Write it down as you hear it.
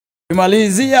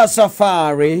Malizia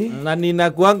safari na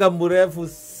ninakuanga mrefu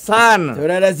sana.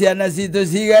 Turara ciana citu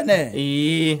cigane.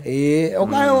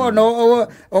 Okayo no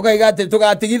okaigate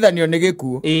tugatigithanio ni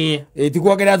gikuo.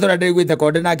 Tikuongerera tura ndigwite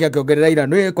konde nake akiongerera ira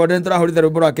no konde turahurithia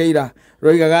rwimbo rwa keira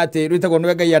roigaga ati rwitagwo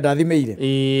nwe Ngai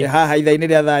andathimeire haha ithaini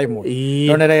ria thaimo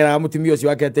nonerera mutumia ucio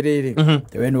wake atiriri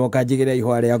we no okanjigira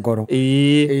ihwa ria ngoro.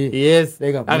 Yes,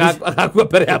 akakua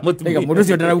pere ya mutumia mundu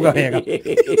ucio ndarauga wega.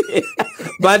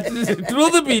 But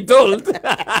truth be told,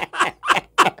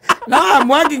 now I'm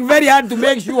working very hard to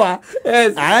make sure.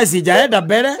 Yes. Sijaenda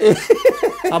mbere.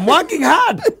 I'm working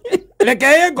hard.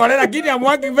 Lekeye kore lakini I'm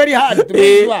working very hard to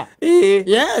make sure.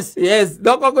 Yes. Yes.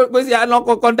 Doko kwesi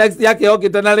anoko context yake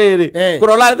okitana riri.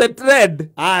 Kurola the thread.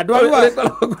 Ndwa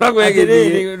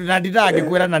na ndidage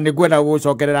kwera na nikwenda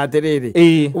gucokerera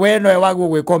atiriri. We no wagu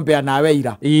gwe compare nawe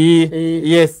ira.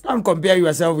 Yes. Don't compare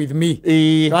yourself with me.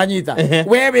 Wanyita.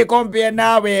 We compare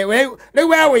nawe.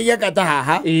 We yekata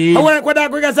haha. Hawe kwenda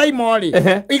kwiga Simon.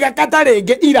 Igakata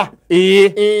ringi ira.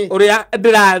 Uria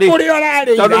ndirari. Uria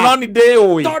urari. Tondu no ni ndi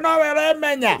ui. Tono we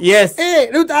menya. Yes.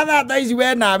 Riu tatha ici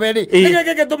we nawe ri.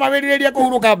 Igeke tumawiriria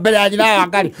kuhuruka mbere ya nyina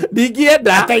wakari.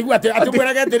 Ndikienda. Akaigua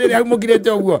atumwiraga atiriri hau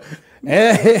mugirete uguo.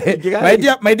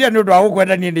 My dear no dwa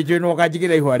gukwenda ni ndi no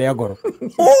kanjigira ihwa ria ngoro.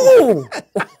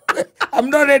 I'm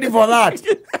not ready for that.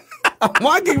 I'm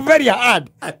working very hard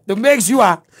to make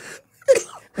sure.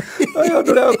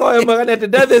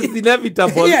 That is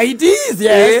inevitable. Yeah, it is.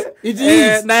 Yes, it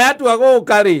is. Na yatu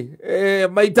agukari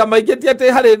maita maige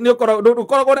tiate hari ni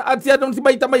ukoragwo atia ndo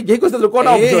maita maige hiko sasa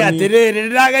ukona option. Atiriri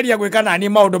ndirageria gwika nani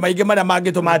maundu maige maria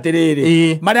mangituma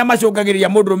atiriri maria macungagiria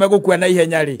mundu rume gukua na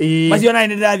ihenya ri macio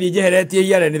nani ndirathie njeheretie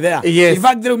iare ni there. In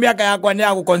fact riu miaka yakwa ni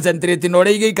ya gu concentrate no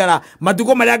ri igikara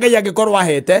matuko maria Ngai angikorwo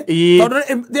ahete tondu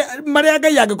maria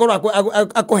Ngai angikorwo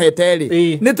akuhete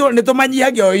ri ni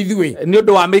tumanyihagia o ithui ni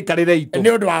undu wa mikarire itu ni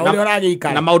undu wa uri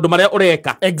uragikara na maundu maria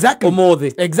ureka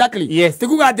umuthi. Exactly. Yes.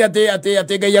 Tikuga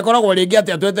ati Ngai akoragwo ringi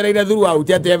ati atwetereire through out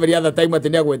ati every other time ati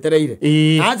ni agwetereire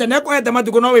acha ne kwete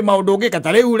matuko no we maundu ngika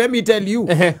tari u let me tell you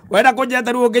wenda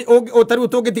kunjeta ru utaru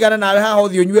tungitigana nawe haha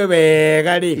uthi unywe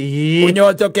wega ri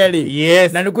unyotoke ri.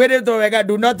 Yes. Na nikwiritwo wega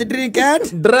do not drink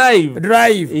and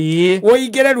drive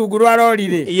uingire rungu rwa rori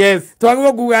ri. Yes.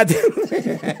 Twagwo kuga ati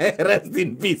rest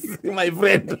in peace my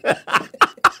friend.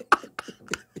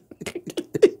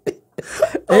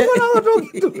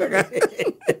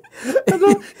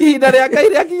 Ida ria Ngai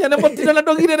ria kinya ne mutino na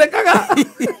ndogirire kaga.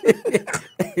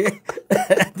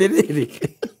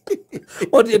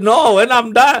 No, when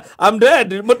I'm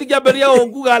dead. Mutigia beria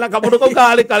onguga na kamundo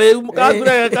kale kale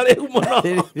muno.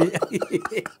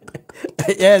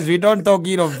 Yes, we don't talk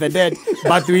ill of the dead,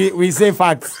 but we say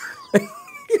facts.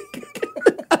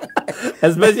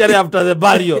 Especially after the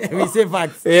burial. We say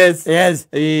facts. Yes.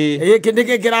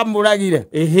 Kindike kiramuragire.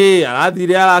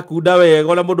 Arathire arakunda wega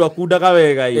ona mundu akundaga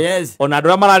wega Yes. Ona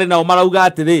ndura marari nao marauga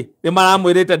atiri ni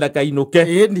maramwirite ndakainuke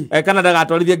kana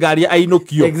ndagatwarithie ngari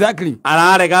ainukio. Exactly.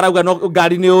 Ararega arauga no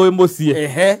ngari ni oi mucie.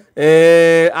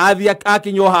 Athi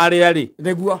akinyo haria ri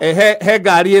niguo he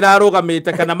ngari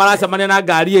irarugamite kana maracemania na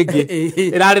ngari ingi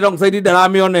irari wrong side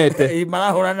ndaramionete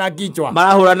marahura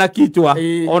na kichwa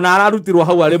ona ararutirwo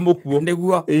hau ari mukuo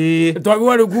niguo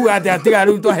twagwa ruku ati atiga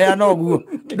ru twaheana oguo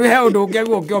nduhe undu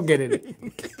ungeguo kiongerere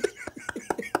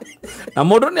na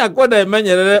mundu ni akwenda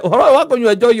emenyerere uhoro wa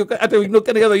kunywa njohi ati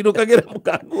uinuke nigetha inukagire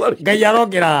mukangu Ngai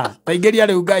arongera taingeria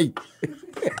riu Ngai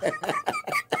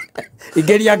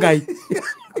ingeria Ngai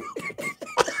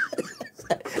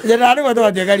jana ni watu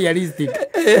watia realistic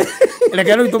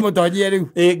leke riu tumutonyie riu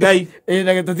Ngai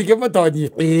na tutike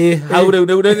mutonyie hau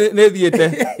riu ne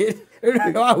thiete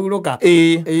wahuruka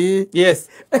yes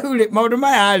maundu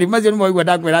maya ari macio ni moigua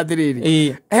ndakwira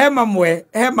atiriri he mamwe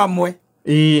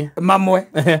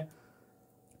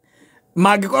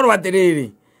mangikorwo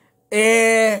atiriri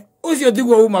ucio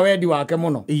tiguo uma wendi wake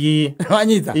muno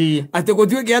wanyita ati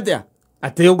gutwike atia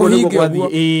ati uguo ni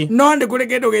gwathi no ndi kuri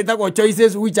kindu gitagwo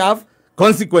choices which have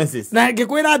consequences na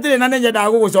ngikwira atiri na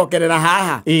nyendaga gugucokerera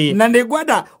haha na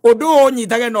ningwenda undu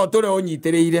unyitage no turi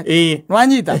unyitiriire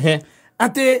wanyita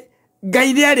ati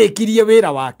Ngai ni arikirie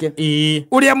wira wake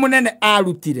uria munene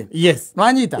arutire. Yes.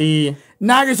 Wanyita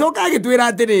na agicoka agitwira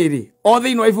atiriri o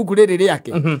thiini wa ibuku riri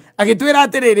riake agitwira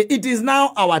atiriri it is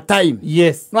now our time.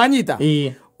 Yes. Wanyita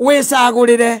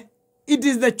wicagurire it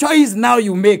is the choice now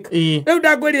you make. Riu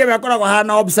ndagwirire bakoragwo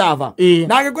hana observer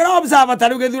na agikwira observer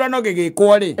tari githurano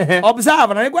gigikwo ri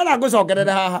observer na nikwenda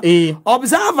gucokerera haha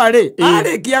observer ri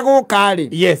arikia gukari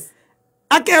yes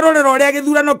akerorera uria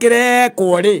githurano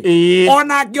kirekwo ri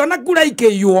ona akiona kura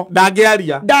ikiywo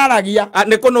ndaragia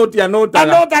ni kunotia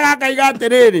notaga kaiga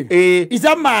atiriri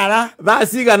icamara thaa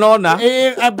cigana ona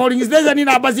polling station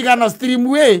namba cigana stream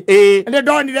we ni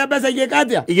ndonire mbeca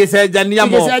igikatia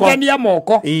igicenjania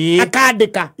moko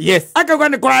akandika akauga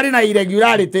ni kurari na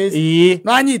irregularities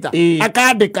no anyita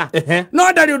akandika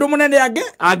no ndari undu munene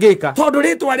angika tondu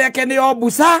ritwa riake ni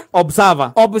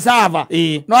observer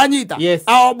no anyita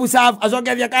observer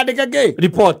acokethia akandika ki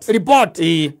report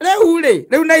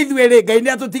riu na ithue ri ngai ni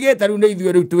atutigite riu na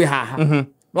ithue riu twi haha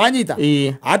no anyita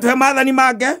atuhe mathani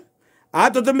make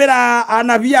atutumira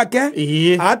anabi ake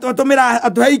atutumira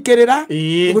atuheikirira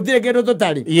gutire kindu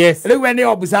tutari riu we ni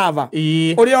observer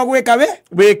uria ogwika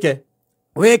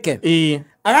wike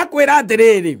agakwira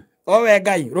atiriri owe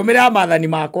ngai rumira mathani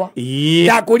makwa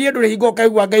ndakurie nduri hingo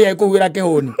kaigua ngai aikuwira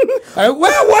kihuni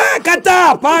wewe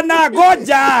kata pana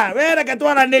goja were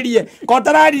ketwaranirie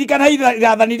kotarari kana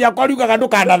irathani ria kwa riugaga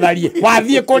ndukanatharie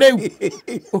wathie kuriu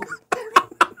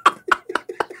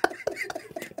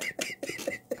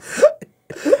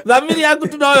thamiri yaku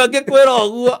tu no ngikwira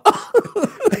oguo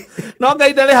no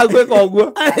ngai ndari hau gwika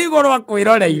oguo igoro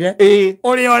akwiroreire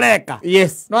uria ureka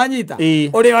no anyita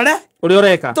uria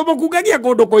ureka tumukungagia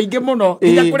kundu kuingi muno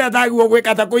ija kuria taguo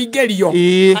gwika ta kuingirio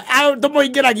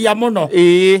tumuingiragia muno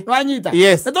no anyita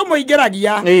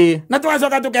tumuingiragia na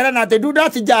twacoka tukerana ati do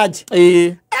not judge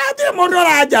ati mundu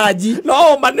ara judge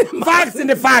no man facts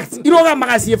ni facts iroga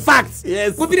magacie facts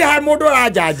gutire ha mundu ara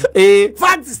judge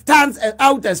facts stands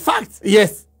out as facts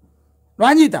no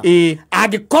anyita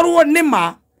agikorwo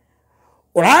nima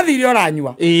urathire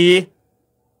uranyua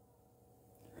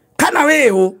kana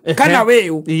weu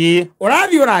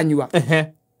urathi uranyua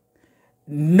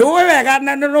no wega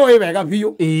na no wega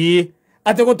biu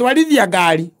ati gutwarithia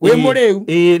ngari wi muriu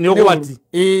ni ugwati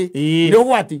ni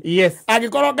ugwati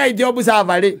agikorwo ngai ndi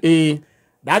observer ri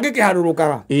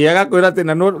ndagikiharurukaga agakwira ati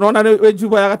nona we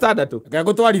juba ya gatandatu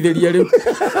kegutwarithirie riu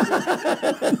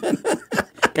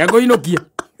keguinukia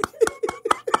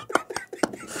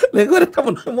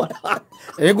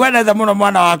Egwenda muno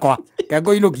mwana wakwa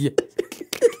keguinukie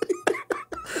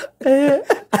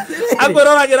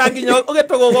akwĩroragira nginya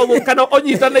ũgĩtũgũga ũguo kana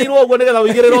ũnyitanĩirwo ũguo nĩgetha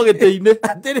ũigĩrĩrwo gĩtĩ-inĩ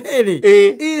atĩrĩrĩ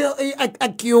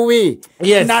akiũĩ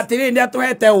na atĩrĩrĩ nĩ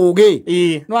atũhete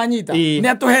ũgĩ no anyita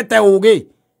nĩ atũhete ũgĩ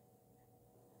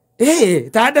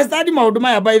ta understand maũndũ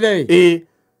maya by the way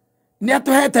nĩ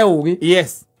atũhete ũgĩ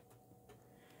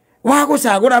wa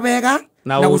gũcagũra wega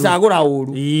na gũcagũra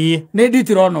ũru nĩ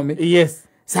Deuteronomy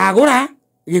cagũra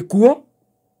gĩkuũ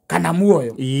kana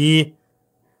muoyo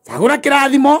cagũra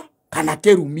kĩrathimo kana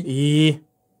kĩrumi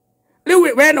riu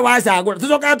we nĩ wacagũra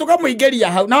tũcokaga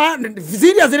tũkamũingĩria hau na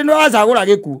seriously nĩ wacagũra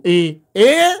gĩkuũ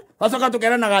wacoka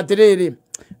tũkeranaga atĩrĩrĩ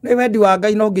nĩ wendi wa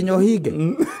Ngai no nginya ũhinge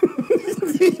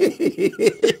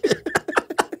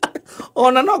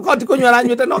ona no koti kũnyua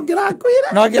aranyuĩte no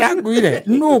ngĩrakuire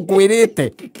no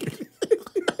kwĩrĩte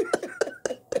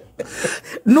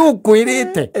no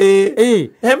kwirite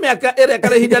he miaka ĩrĩa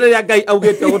kana ihinda rĩrĩa Ngai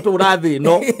augĩte gũtũra thĩ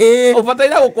ĩno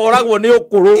ũbataire gũkoragwo nĩ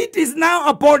ũkũrũ. It is now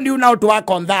upon you now to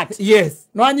work on that.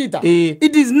 No anyita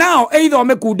it is now either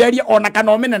ũmĩkunderie ona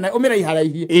kana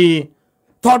ũmĩraiharairie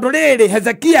tondũ rĩrĩ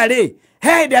Hezekia rĩ he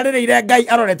hĩndĩ arĩrĩire Ngai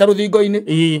arorete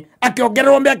rũthingo-inĩ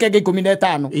akĩongererwo mĩaka ĩngĩ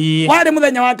 15 warĩ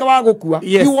mũthenya wake wa gũkua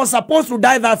he was supposed to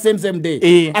die that same day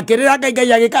akĩrĩra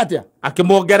Ngai agĩka atĩa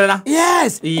akĩmuongerera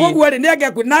koguo rĩ nĩ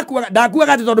angĩakua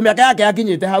ndakuaga atĩ tondũ mĩaka yake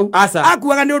yakinyĩte hau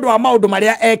akuaga nĩ ũndũ wa maũndũ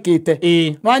marĩa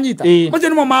ekĩte no anyita macio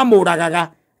nĩmo mamũragaga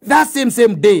that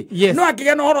same day no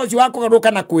akĩgĩa na ũhoro ũcio wa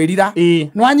kũgarũrũka na kwĩrira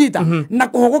no anyita na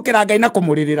kũhũgũkĩra Ngai na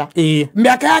kũmũrĩrĩra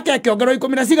mĩaka yake ĩkĩongererwo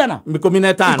 10 na cigana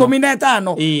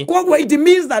 15 koguo it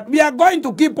means that we are going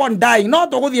to keep on dying no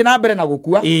tũgũthiĩ na mbere na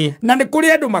gũkua na nĩ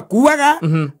kũrĩ andũ makuaga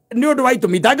nĩ ũndũ wa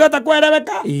itũmi itangĩhota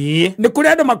kwereweka nĩ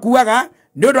kũrĩ andũ makuaga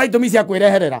nĩ ũndũ wa itũmi cia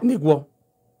kwĩreherera nĩguo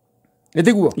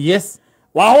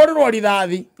wahũrĩrwo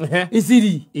rithathi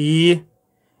iciri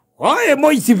oĩ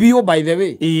mũici biũ by the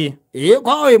way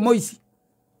kwa oĩ mũici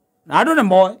na andũ nĩ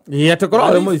moĩ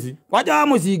atĩkorwo oĩ mũici kwanja wa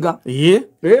mũcinga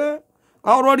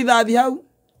kahũrwo rithathi hau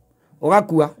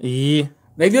ũgakua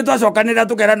na ithuĩ twacokanĩrĩra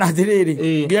tũkerana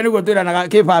atĩrĩrĩ nginya nĩguo twĩranaga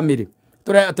kĩ family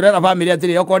tũrera family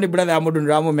atĩrĩrĩ okorwo nĩ brother ya mũndũ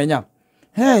nĩramũmenya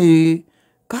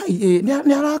Kai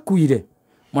nĩ arakuire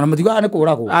mwana matigaga nĩ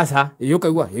kũragwo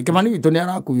ũkaigua Kĩmani witũ nĩ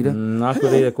arakuire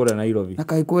nakwĩrĩire kũrĩa Nairobi na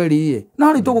kaĩ kweri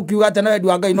no rĩ tũgũkiuga atĩ na wendi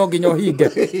wa Ngai no nginya ũhinge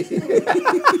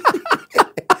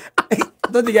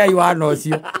tũtigai wana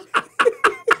ũcio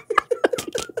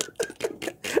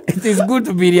it is good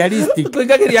to be realistic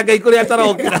tũingagĩria Ngai kũrĩa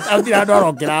atarokĩra andũ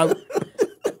arokĩra hau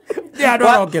Ati andu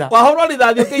arokira. Wahorwo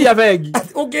rithathi ukiya bengi.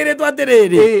 Ukiritwo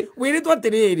atiriri. Wiritwo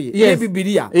atiriri. Ni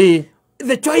Biblia.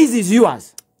 The choice is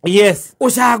yours. Yes.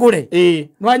 Ucagure.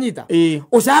 Nwanyita.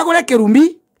 Ucagure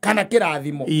kirumi kana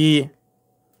kirathimo.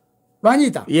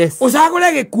 Nwanyita. Yes.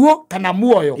 Ucagure gikuo kana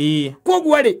muoyo.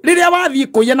 Koguo ri riria wathii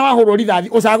kuya na wahurwo rithathi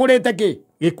ucagurite ki?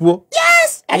 Gikuo.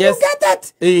 Yes. And you get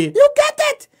it. You get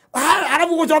it.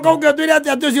 Arabu gucoka ungitwira ati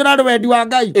ati ucio rari wendi wa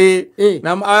Ngai.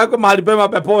 Na aweko mahali pema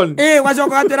peponi.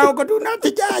 Wacoka atira uko do not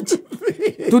judge.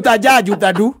 Tuta judge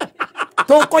utadu.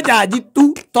 Toko judge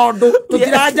tu tondu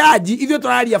tutira judge ithio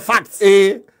turaria facts.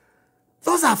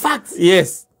 Those are facts.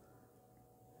 Yes.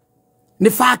 Ni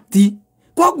facti.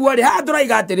 Koguo ri ha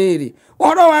turaiga atiriri.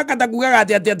 Uhoro wa katakuga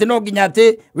ati no nginya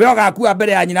ati we ogakua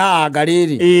mbere ya nyina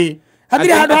angariri.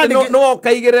 Hatiri handu handike no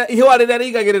kaigire ihwa riria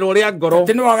rigagirirwo ria ngoro.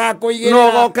 Ati no agakuigirira.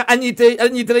 No goka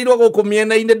anyitireirwo guku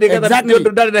miena-ini ndigetha ni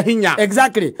undu ndari na hinya.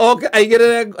 Exactly. Okay,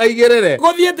 aigirire.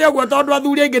 Guthiete uguo tondu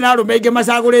athuri aingi na arume aingi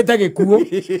macagurite gikuo.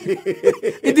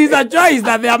 It is a choice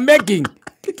that they are making.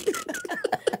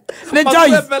 The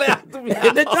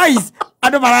choice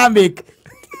andu mara make.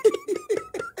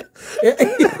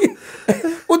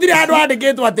 Utire andu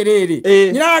andikitwo atiriri.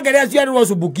 Nyina wake ria ciarirwo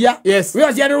Subukia. We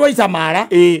ciarirwo Isamara.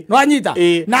 No anyita.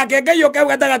 Nake Ngai uke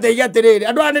gatagate atiriri.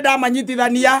 Andu ane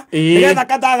ndamanyitithania. Nigetha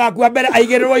kataga ku mbere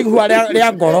aigirirwo ihua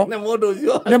ria ngoro. Ne mundu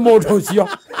ucio. Ne mundu ucio.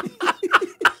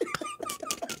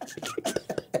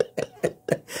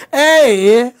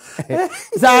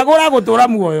 Sagura gutura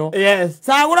muoyo. Yes.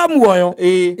 Sagura muoyo.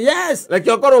 Yes.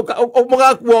 Like okoro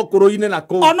mugakuo okoro-ine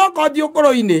nako. Ono ko di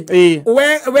okoro-ine.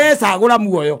 We sagura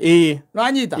muoyo. No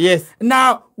anyita. Yes.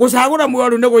 Na gucagura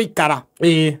muoyo ni guikara.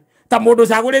 Ta mundu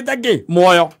cagurite ki?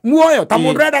 Muoyo. Ta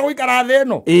mundu renda guikara thi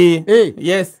ino.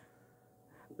 Yes.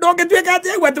 Ndungituika ati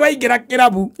egwa twaingira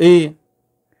kirabu.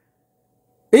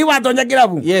 Watonya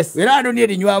kirabu. Yes. Wira andu ni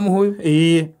rinywa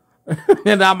muhuyu.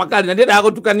 Nenda makari na ndienda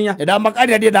gutukania. Nenda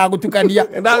makari na ndienda gutukania.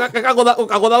 Nenda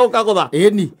ukagutha.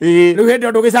 Ni. Riu hindi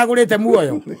ndu gicagurite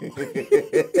muoyo.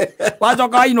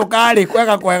 Wacoka inuka ri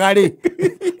kwega ri.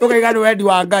 Tukaiga ni wendi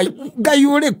wa Ngai. Ngai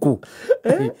uriku.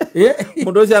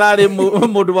 Mundu ucio arari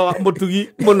mundu mutugi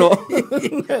muno.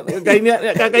 Ngai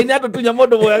ni atutunya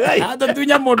mundu mwega.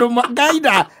 Atutunya mundu Ngai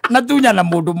na tunya na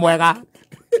mundu mwega.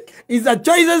 It's the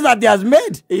choices that he has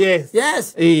made. Yes.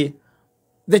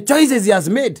 The choices he has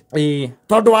made.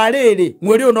 Tondu ariri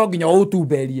mweri uno nginya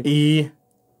utumberie.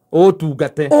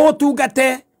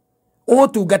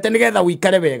 Utungate nigetha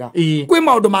wikare wega. Kwi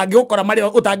maundu mangi ukora mari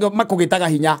utangi makugitaga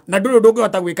hinya na nduri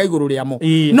ndungihota gwika iguru riamo.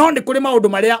 No ni kuri maundu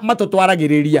maria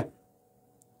matutwaragiriria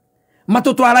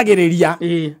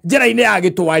njira-ini ya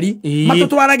gitwari,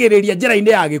 matutwaragiriria njira-ini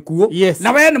ya gikuo.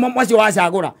 Na we ni mwacio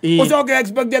wacagura ucoke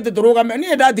expect ati turugame.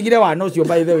 Ni ndatigire wana ucio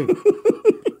by the way.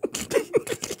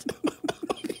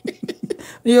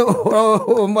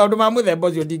 Maundu ma muthemba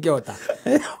ucio ndingihota.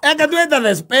 Eka tweta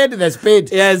the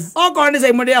spade. Yes. Okorwo ni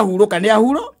Simon ni ahuruka.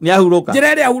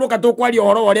 Njira ria ahuruka tukwaria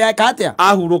uhoro uria eka atia.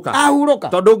 Ahuruka.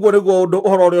 Tondu guo niguo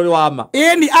uhoro uria uri wa ma.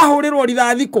 Ni ahurirwo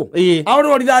rithathi ku.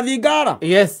 Ahurirwo rithathi ngara.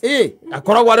 Yes.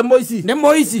 Akoragwo ari muici. Ni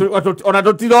muici. Ona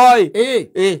tutiroi.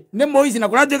 Ni muici na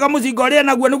kuratuika mucinga uria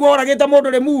naguo niguo uragite mundu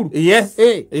rimuru. Yes.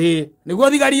 Niguo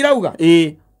thigari irauga.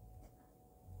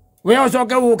 We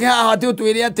ucoke uke haha ati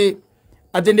utwire ati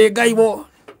ni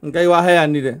Ngai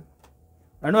waheanire.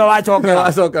 Na niwe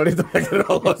wacoka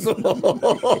ritwagerwo tutige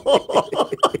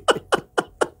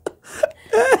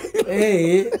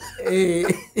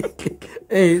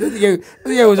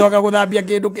gucoka guthambia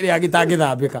kindu kiria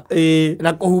gitangithambika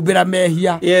na kuhumbira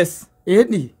mehia. Yes.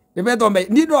 Ni betwo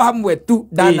ni ndo hamwe tu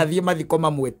ndanathie mathiko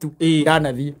mamwe tu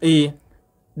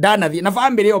ndanathie na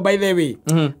family yo by the way.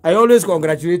 I always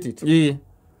congratulate it.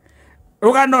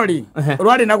 Rugano ri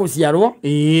rwari na guciarwo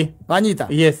wanyita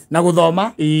na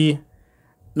guthoma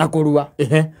na kurua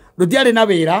rutiari na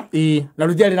wira na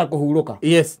rutiari na kuhuruka.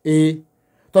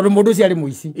 Tondu mundu ciari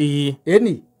muici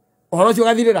ni uhoro ucio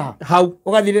ugathirira hau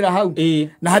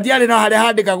na hatiari no haria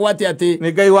handikagwo ati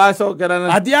ni Ngai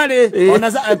wacokerana. Hatiari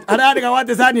ona haria handikagwo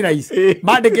ati sunrise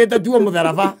mandikite tuo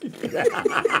mutharaba.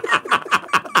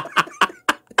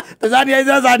 Sunrise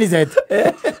is sunset.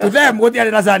 To them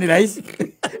gutiari na sunrise.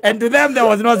 And to them there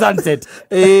was no sunset.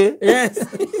 Yes.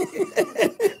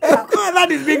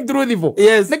 That is being truthful.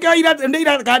 Yes. Nikio ira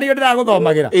kandi yo ndira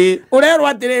guthomagira. Urerwo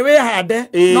atire we hande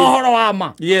no horo wa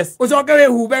ma. Yes. Ucoke we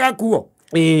humbe gakuo.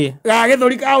 Ga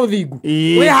githuri ka uthingu.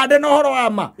 We hande no horo wa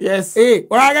ma. Yes.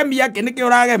 Uragemia ki niki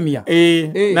uragemia.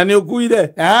 Na ni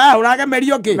ukuire.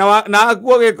 Uragemerio ki. Na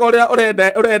akuo giko uria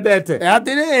urendete.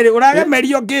 Atire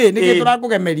uragemerio ki niki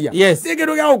turakugemeria. Yes.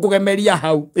 Sikiru gya ukugemeria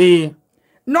hau.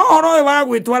 No horo wa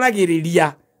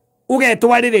gwitwaragiriria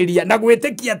ugetwaririria na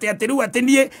gwitikia ati riu ati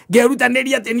nie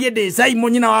ngerutanĩria ati nie ndi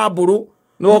Simon nyina wa mburu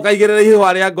no kaigirira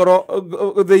ihwa ria ngoro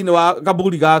thiini wa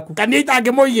kaburi gaku kani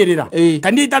itangimuigirira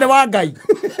kani itari wa Ngai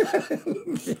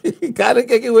kare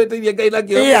keke weteria Ngai na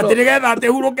kio ati nigetha ati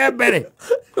huruke mbere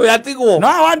yatigwo no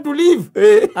I want to live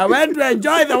I want to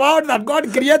enjoy the world that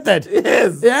God created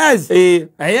yes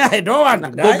I don't want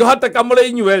to die kungihota kamure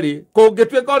inyueri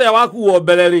kungituika uria wakuo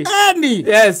mbere ri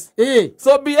yes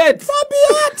so be it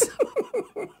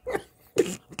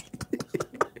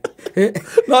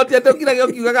no tieto kira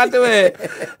giokiuga gate we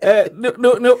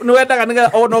no wendaga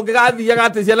niga ona ungigathia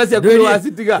gate ciana cia kuri wa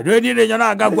citiga ni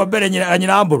nyona ngagwa mbere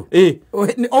nyina mburu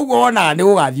oguo ona ni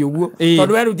ugathie uguo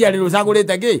tondu we ruti ari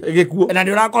rucagurite gikuo na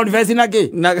ni ura confess na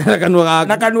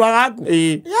na kanua gaku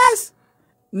yes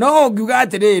no ngiuga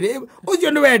atiriri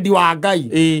ucio ni wendi wa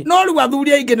Ngai no riu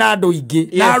athuri aingi na andu ingi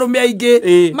na arume aingi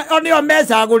onio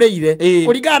mecaguriire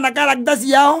kuringana na character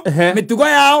ciao mitugo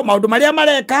yao maundu maria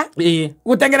mareka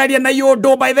gutengeraria na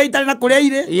iundu by the itari na kuria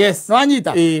ire no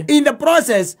anyita in the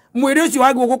process mwiri ucio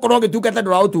waguo gukorwo gitungata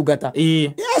ndura utungata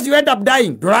yes you end up dying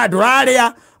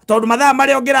nduraria tondu mathaa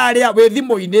maria ongiraria wi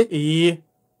thimu-ini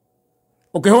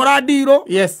ukihura ndiro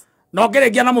no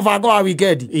kirekia na mubango wa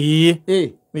weekend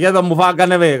nigetha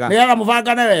mubangane wega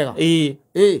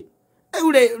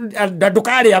ure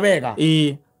ndukaria wega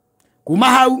kuma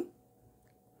hau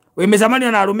we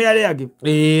micamanio na arume aria angi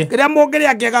kiria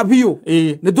mungiria kiega biu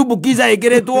ni tumbukiza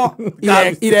ikiritwo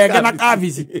irenge na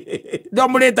kabici ndio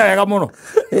murita wega muno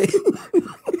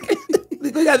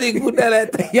nikuya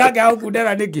thikuderete yake au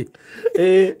kudera niki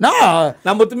no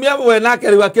na mutumia we nake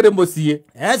riu akiri mucie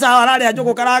esa araria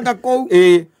njugu karanga kou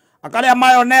akaria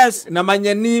mayonnaise na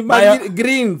manyeni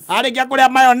greens arikia kuria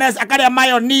mayonnaise akaria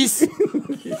mayonnaise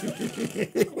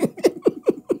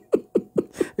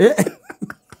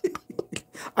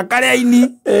akaria ini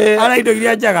ara indo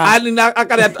iria njega ani na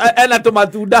akaria ena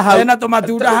tomatunda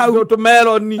hau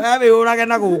tumeloni we urage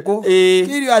na guku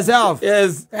kill yourself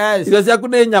yes irio ciaku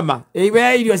ni nyama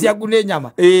we irio ciaku ni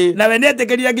nyama na we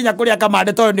netekeria nginya kuria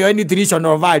kamande to ni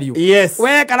nutritional value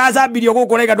we karacambirio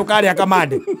guku rega ndukaria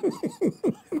kamande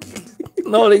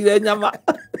no rire nyama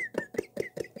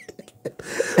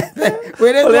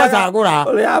wele twacagura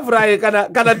uria fry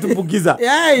kana tumbukiza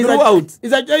throughout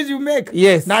is a choice you make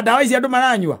na dawa ici andu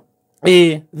maranyua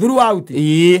throughout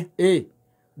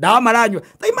dawa maranyua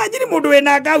ta imagine mundu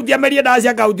wena account ameria dawa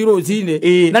cia account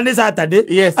rucini na ni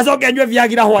Saturday acoke anyue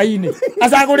viagira hwaini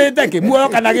acagurite ki muoyo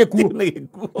kana gikuo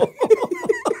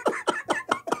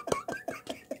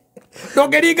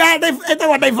ndongeringa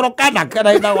etagwa ndaifurokana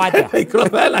kana ina wacha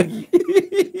ikrobelagi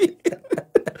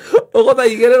ogotha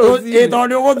igere ruci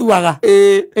tondu uguthuaga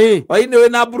waini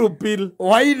wina blue pill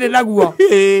waini naguo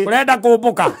urenda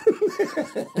kumbuka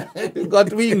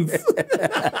got wings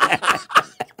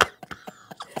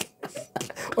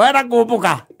urenda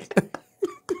kumbuka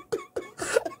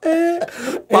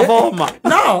maboma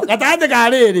no gatagatĩ ka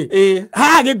rĩrĩ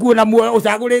haha gĩkuo na muoyo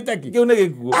ũcagũrĩte ki kĩu nĩ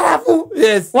gĩkuo arabu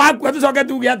wakua tũcoke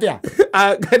tuge atĩa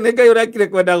nĩ Ngai ũrekire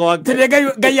kwenda gwake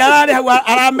Ngai ararĩ hau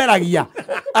arameragia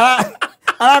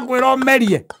arakwĩra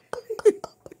ũmerie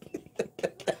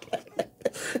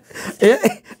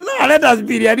no let us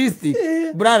be realistic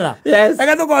brother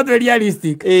ega tũkorwo twĩ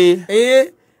realistic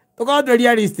tũkorwo twĩ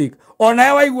realistic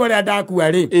ona waigua ũrĩa ndakua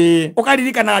rĩ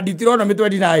ũkaririkana Deuteronomy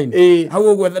 29 hau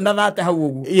ũguo na thate hau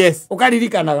ũguo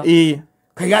ũkaririkanaga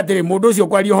kaiga atĩrĩ mũndũ ũcio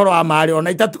kwaria ũhoro wa marĩ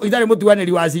ona itarĩ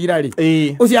mũtuanĩri wa cira rĩ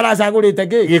ũcio aracagũrĩte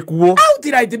gĩkuo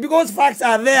outright because facts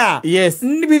are there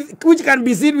which can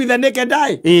be seen with the naked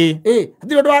eye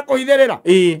hatirĩ ũndũ wa kũhithĩrĩra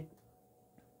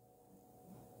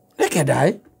naked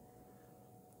eye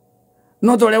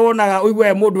no ta ũrĩa wonaga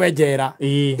ũigue mũndũ enjera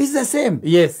it's the same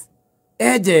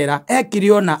enjera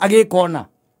ekiriona agikona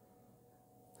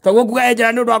taguo kuga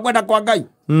enjera nĩ ũndũ wa kwenda kwa Ngai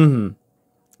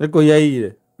nĩ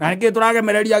kũiyaire na nĩkĩ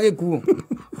tũragemereria gĩkuo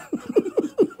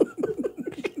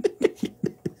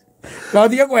na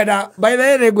ũtige kwenda by the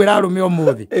way ngwĩra arũme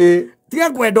ũmũthĩ tiga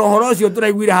kwenda ũhoro ũcio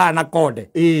tũraiguire haha na konde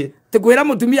tĩ kwĩra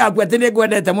mũtumia waku atĩ nĩ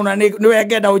ngwendete mũno nĩwe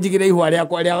ngenda ũnjigĩre ihũa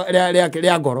rĩakwa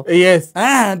rĩa ngoro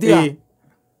tiga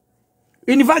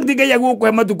in fact Ngai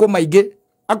agũkũhe matukũ maingĩ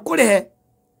akũrĩhe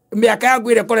mĩaka yaku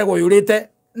ĩrĩa ĩkoragwo yũrĩte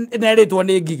nerĩtwo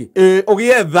nĩ ngigĩ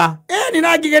ũgĩetha ni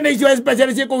na ngigĩ nĩ icio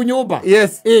especially ciĩ kũu nyũmba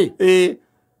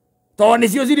tondũ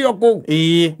nĩcio cirĩ o kũu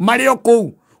marĩ o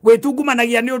kũu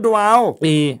gwĩtungumanagia nĩ ũndũ wao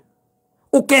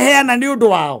ũkeheana nĩ ũndũ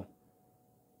wao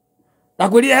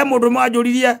ndakwĩrire he mũndũ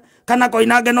mwanjũririe kana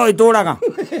koinange no itũraga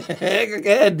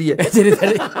kendie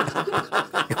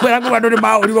kwĩra kuga andũ nĩ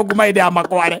mahũrirwo kuma hĩndĩ ya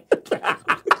makware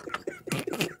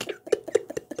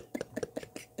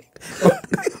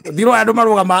Ndiro andu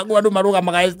maruga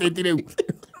maga estate riu.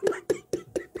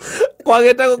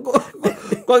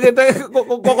 Kwagete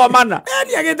kugomana.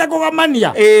 Ni agete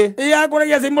kugamania.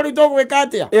 Akuragia simuri to gwika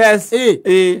atia. Yes.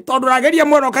 Tondu rageria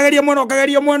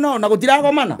mweno na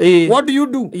gutiragomana. What do you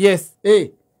do? Yes.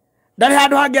 Ndari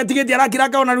handu hangi atigitie arakira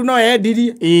kaona riu no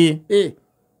endirie.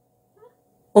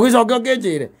 Ugicoke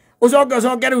ukinjire.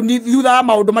 Ucoke riu thutha wa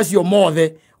maundu macio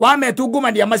mothe.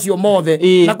 Wametungumania macio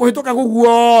mothe na kuhituka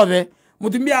guguothe.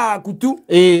 Mutumia kutu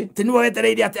tinu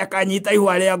wetereire ati akanyita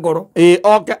ihwa ria ngoro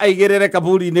oke aigirire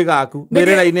kaburi-ini gaku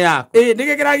mbere-ini yaku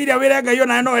nigikiragiria wire Ngai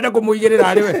ona no wende kumuigirira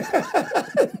ari we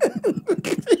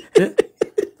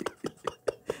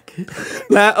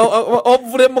na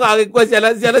obure mugagikwa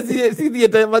ciana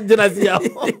cithiete majina ciao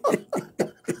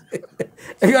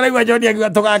igaraigua John akiuga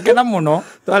tugakena muno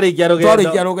twarikia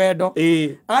rugendo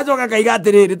agacoka kaiga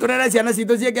atiriri turere ciana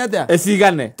citu cieke atia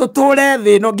cigane tuture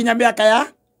thi no nginya miaka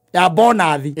ya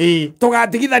bonathi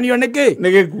tugatigithanio niki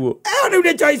ni gikuo riu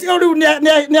ni choice riu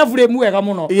ni afure mwega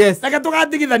muno reke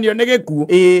tugatigithanio ni gikuo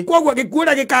koguo gikuo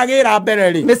na gikagira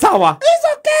mbere ri ni sawa it's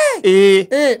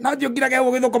okay na ndio ngira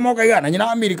gego githukoma ukaiga na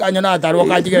nyina Amerika nyona atarwo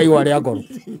kanjigira igwa ria ngoro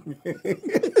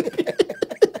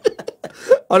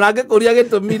ona ngikuria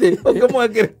gitumire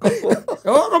ukimwekire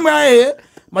kumwe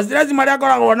masirasi maria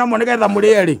akoragwo namo nigetha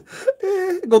murie ri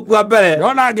gukua mbere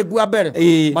yona ngikua mbere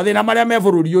mathina maria me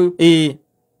bururi uyu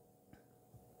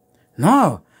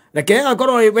no reke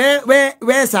akorwo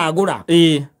we sagura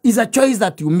is a choice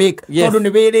that you make tondu ni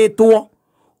wiritwo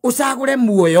usagure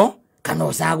muoyo kana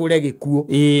usagure gikuo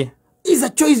is a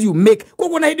choice you make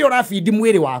koguo na hindi urafidi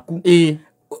mwiri waku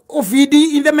ufidi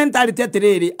in the mentality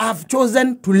atiriri I have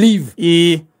chosen to live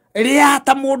ria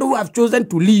ta mundu who have chosen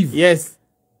to live yes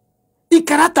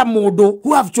ikarata mundu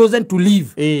who have chosen to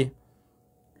live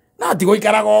na tigo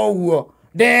ikaraga uguo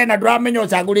na ndramenya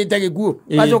ucagurite gikuo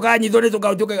bacoka nyitho ni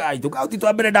tukautuke ai tukauti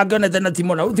twa mbere ndangionete na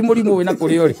timona uti murimu wina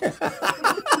kuri uri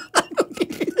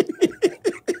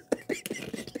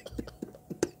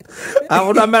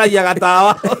mundu ameragia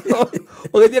gatawa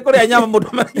ugithie kuria nyama mundu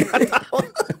ameragia gatawa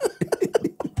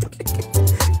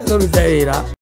Athuri wira